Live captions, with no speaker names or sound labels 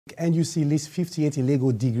NUC lists 58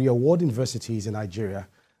 illegal degree award universities in Nigeria.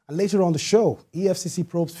 And later on the show, EFCC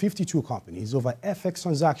probes 52 companies over FX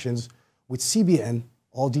transactions with CBN.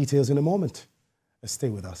 All details in a moment. Stay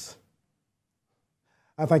with us.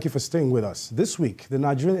 And thank you for staying with us. This week, the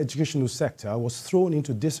Nigerian educational sector was thrown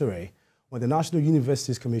into disarray when the National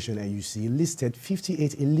Universities Commission, NUC, listed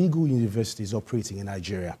 58 illegal universities operating in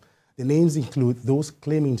Nigeria. The names include those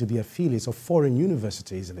claiming to be affiliates of foreign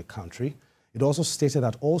universities in the country. It also stated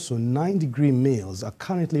that also 9-degree males are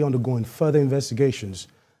currently undergoing further investigations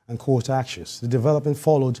and court actions. The development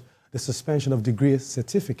followed the suspension of degree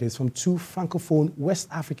certificates from 2 Francophone West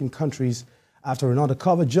African countries after an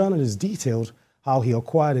undercover journalist detailed how he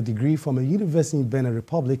acquired a degree from a university in Benin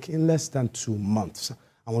Republic in less than 2 months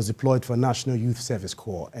and was deployed for National Youth Service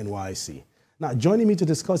Corps, NYC. Now, joining me to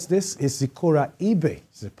discuss this is Zikora Ibe,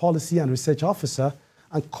 the Policy and Research Officer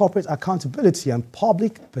and Corporate Accountability and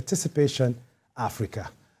Public Participation Africa.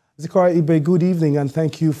 Zikora Ibe, good evening and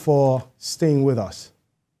thank you for staying with us.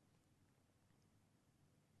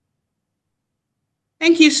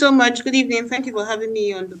 Thank you so much. Good evening. Thank you for having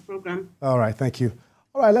me on the program. All right, thank you.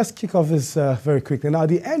 All right, let's kick off this very quickly. Now,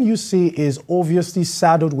 the NUC is obviously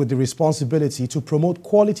saddled with the responsibility to promote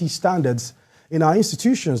quality standards in our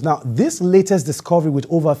institutions. Now, this latest discovery with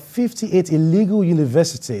over 58 illegal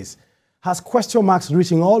universities has question marks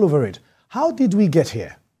written all over it. How did we get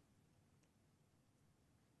here?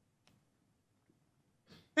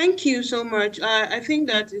 Thank you so much. I think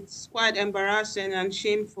that it's quite embarrassing and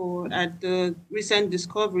shameful at the recent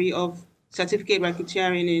discovery of certificate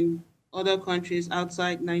racketeering in other countries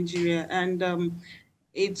outside Nigeria. And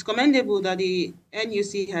it's commendable that the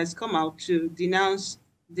NUC has come out to denounce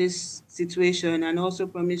this situation and also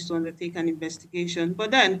promised to undertake an investigation.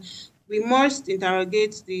 But then we must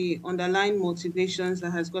interrogate the underlying motivations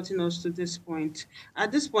that has gotten us to this point.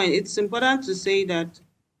 At this point, it's important to say that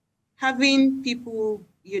having people,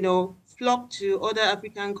 flock to other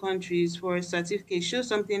African countries for a certificate shows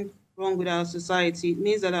something wrong with our society. It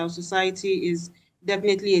means that our society is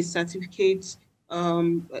definitely a certificate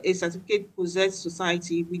possessed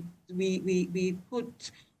society. We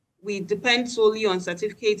depend solely on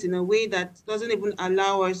certificates in a way that doesn't even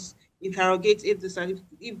allow us interrogate if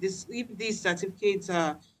these certificates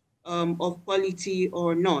are of quality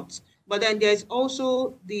or not. But then there's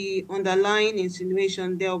also the underlying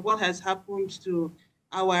insinuation there of what has happened to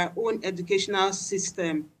our own educational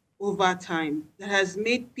system over time that has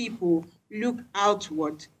made people look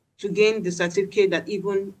outward to gain the certificate that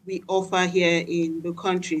even we offer here in the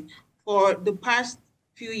country. For the past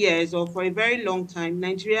few years or for a very long time,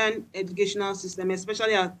 Nigerian educational system,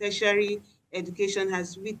 especially our tertiary education,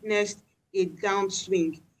 has witnessed a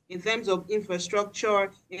downswing in terms of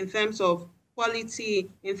infrastructure, in terms of quality,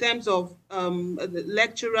 in terms of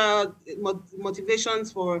lecturer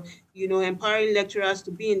motivations for empowering lecturers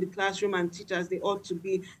to be in the classroom and teach as they ought to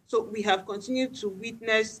be. So we have continued to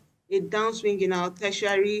witness a downswing in our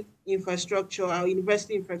tertiary infrastructure, our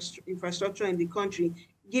university infrastructure in the country,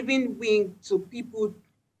 giving wing to people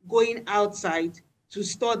going outside to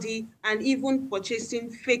study and even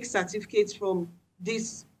purchasing fake certificates from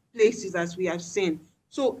these places, as we have seen.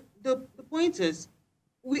 So the point is,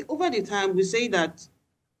 over the time, we say that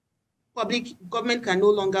government can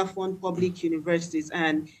no longer fund public universities,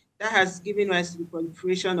 and that has given rise to the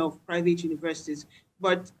proliferation of private universities.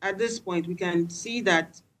 But at this point, we can see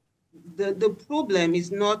that the problem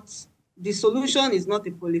is not, the solution is not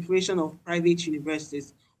the proliferation of private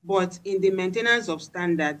universities, but in the maintenance of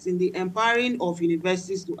standards, in the empowering of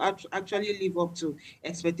universities to actually live up to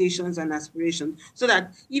expectations and aspirations, so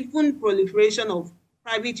that even proliferation of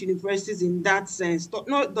private universities in that sense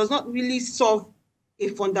does not really solve a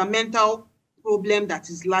fundamental problem that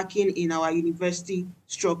is lacking in our university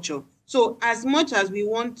structure. So as much as we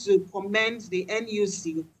want to commend the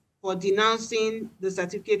NUC for denouncing the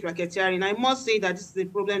certificate racketeering, I must say that this is a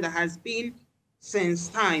problem that has been since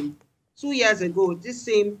time. 2 years ago, this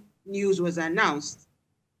same news was announced.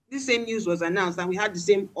 This same news was announced and we had the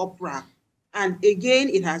same uproar. And again,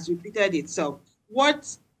 it has repeated itself.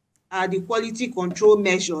 What are the quality control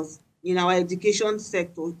measures in our education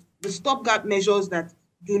sector, the stopgap measures that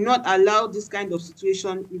do not allow this kind of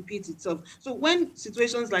situation repeat itself? So when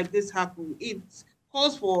situations like this happen, it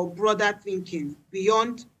calls for broader thinking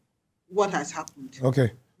beyond what has happened.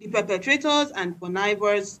 Okay. The perpetrators and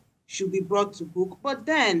connivers should be brought to book, but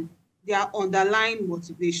then there are underlying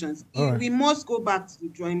motivations. Right. We must go back to the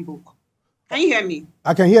drawing book. Can you hear me?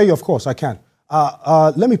 I can hear you, of course, I can.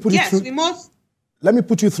 Let me put it through. Yes, we must. Let me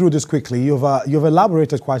put you through this quickly. You've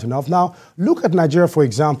elaborated quite enough. Now, look at Nigeria, for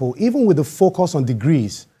example. Even with the focus on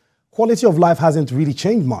degrees, quality of life hasn't really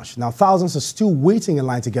changed much. Now, thousands are still waiting in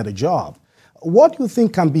line to get a job. What do you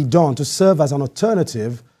think can be done to serve as an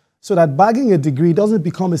alternative so that bagging a degree doesn't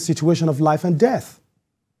become a situation of life and death?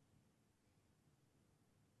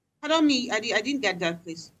 Pardon me, I didn't get that,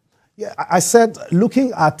 please. Yeah, I said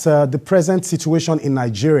looking at the present situation in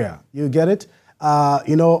Nigeria, you get it?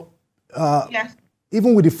 Yes.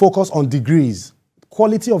 Even with the focus on degrees,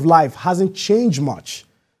 quality of life hasn't changed much.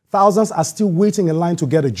 Thousands are still waiting in line to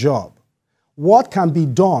get a job. What can be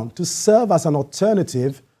done to serve as an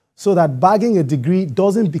alternative so that bagging a degree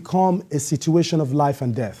doesn't become a situation of life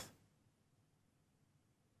and death?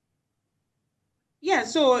 Yeah,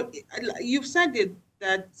 so you've said it,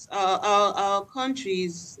 that our country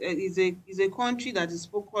is a country that is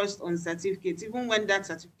focused on certificates, even when that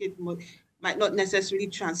certificate might not necessarily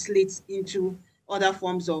translate into other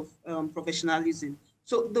forms of professionalism.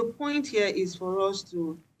 So the point here is for us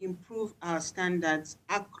to improve our standards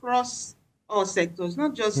across all sectors,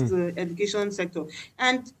 not just the education sector.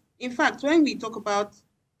 And in fact, when we talk about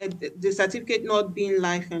the certificate not being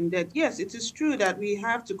life and death, yes, it is true that we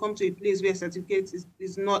have to come to a place where certificate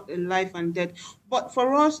is not a life and death. But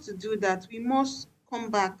for us to do that, we must come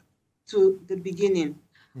back to the beginning.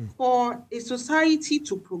 For a society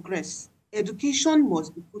to progress, education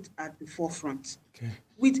must be put at the forefront. Okay.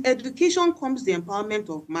 With education comes the empowerment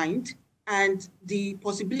of mind and the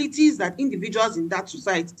possibilities that individuals in that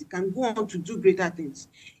society can go on to do greater things.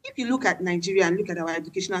 If you look at Nigeria and look at our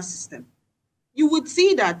educational system, you would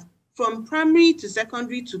see that from primary to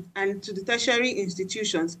secondary and to the tertiary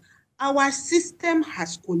institutions, our system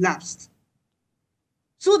has collapsed.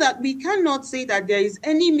 So that we cannot say that there is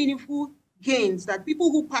any meaningful gains that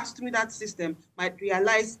people who pass through that system might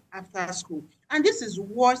realize after school. And this is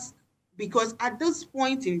worse because at this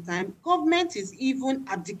point in time, government is even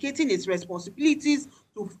abdicating its responsibilities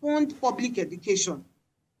to fund public education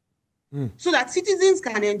so that citizens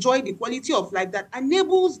can enjoy the quality of life that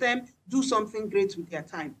enables them do something great with their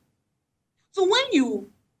time. So when you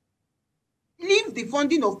leave the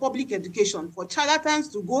funding of public education for charlatans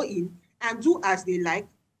to go in and do as they like,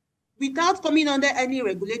 without coming under any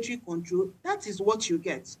regulatory control, that is what you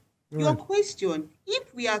get. Right. Your question,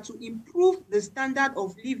 if we are to improve the standard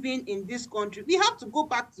of living in this country, we have to go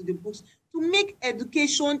back to the books to make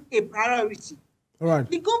education a priority. Right.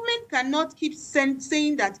 The government cannot keep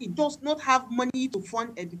saying that it does not have money to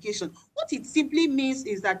fund education. What it simply means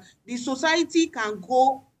is that the society can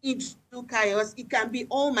go into chaos. It can be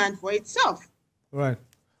all man for itself. Right.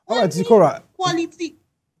 All right, Zikora. Quality.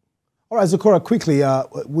 All right, Zikora, quickly,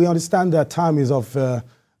 we understand that time is of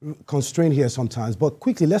constraint here sometimes, but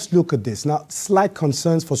quickly, let's look at this. Now, slight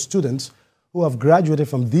concerns for students who have graduated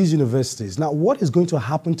from these universities. Now, what is going to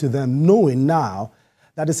happen to them knowing now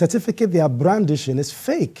that the certificate they are brandishing is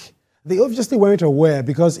fake? They obviously weren't aware,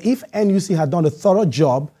 because if NUC had done a thorough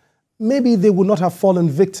job, maybe they would not have fallen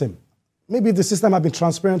victim. Maybe if the system had been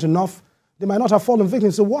transparent enough, they might not have fallen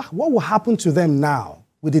victim. So what will happen to them now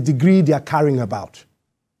with the degree they are carrying about?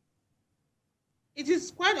 It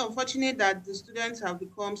is quite unfortunate that the students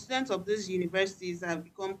of these universities have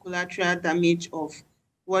become collateral damage of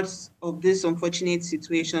this unfortunate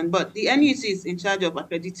situation. But the NUC is in charge of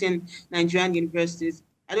accrediting Nigerian universities.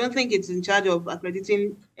 I don't think it's in charge of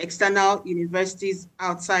accrediting external universities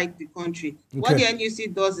outside the country. Okay. What the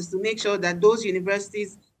NUC does is to make sure that those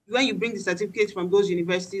universities, when you bring the certificates from those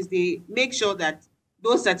universities, they make sure that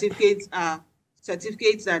those certificates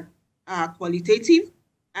that are qualitative,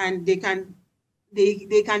 and they can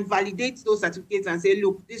validate those certificates and say,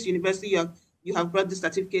 look, this university you have brought this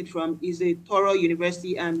certificate from is a thorough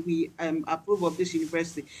university, and we approve of this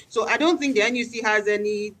university. So I don't think the NUC has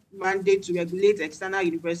any mandate to regulate external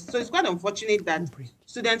universities. So it's quite unfortunate that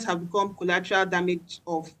students have become collateral damage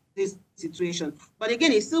of this situation. But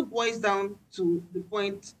again, it still boils down to the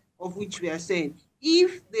point of which we are saying,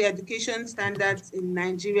 if the education standards in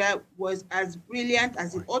Nigeria was as brilliant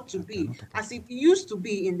as it ought to be, as it used to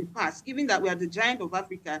be in the past, given that we are the giant of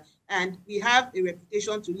Africa and we have a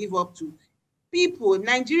reputation to live up to, people,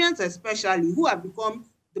 Nigerians especially, who have become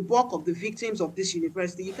the bulk of the victims of this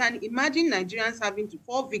university, you can imagine Nigerians having to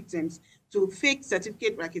fall victims to fake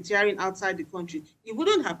certificate racketeering outside the country. It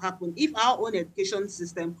wouldn't have happened if our own education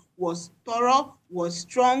system was thorough, was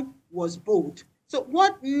strong, was bold. So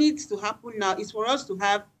what needs to happen now is for us to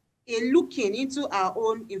have a looking into our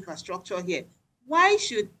own infrastructure here. Why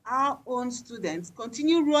should our own students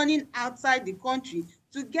continue running outside the country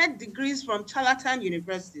to get degrees from charlatan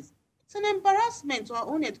universities? It's an embarrassment to our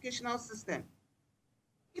own educational system.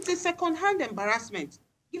 It's a second-hand embarrassment.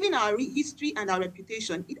 Given our history and our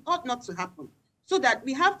reputation, it ought not to happen. So that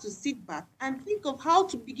we have to sit back and think of how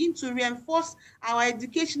to begin to reinforce our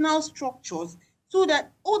educational structures so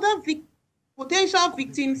that other potential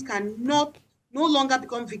victims no longer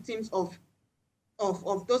become victims of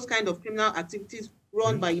those kind of criminal activities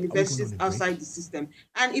run by universities outside the system.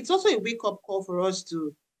 And it's also a wake-up call for us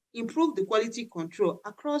to improve the quality control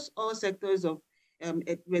across all sectors of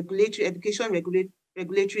regulatory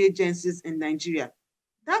agencies in Nigeria.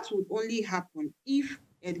 That would only happen if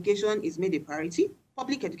education is made a priority,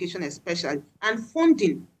 public education especially, and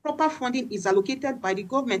proper funding is allocated by the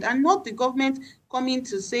government, and not the government coming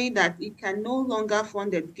to say that it can no longer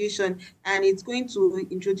fund education and it's going to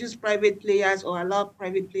introduce private players or allow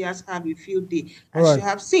private players have a field day. As you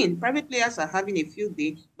have seen, private players are having a field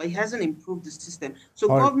day, but it hasn't improved the system. So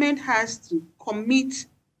government has to commit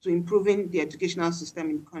to improving the educational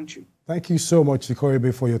system in the country. Thank you so much,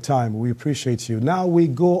 Ikorebe, for your time. We appreciate you. Now we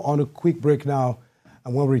go on a quick break now,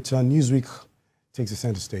 and when we return, Newsweek takes the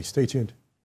center stage. Stay tuned.